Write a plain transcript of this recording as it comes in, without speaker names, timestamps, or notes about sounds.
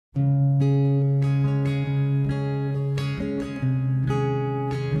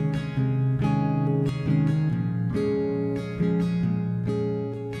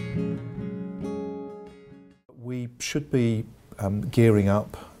should be gearing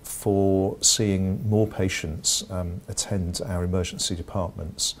up for seeing more patients attend our emergency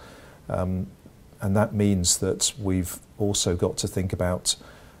departments. And that means that we've also got to think about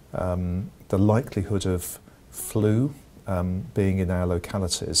the likelihood of flu being in our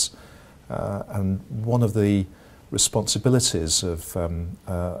localities. And one of the responsibilities of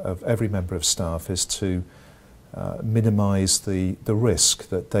every member of staff is to minimise the risk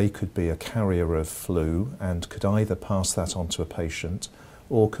that they could be a carrier of flu and could either pass that on to a patient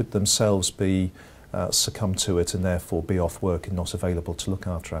or could themselves be succumb to it and therefore be off work and not available to look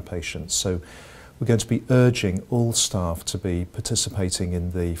after our patients. So we're going to be urging all staff to be participating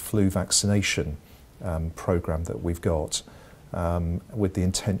in the flu vaccination programme that we've got, with the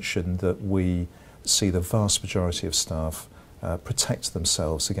intention that we see the vast majority of staff protect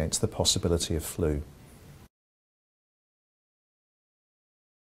themselves against the possibility of flu.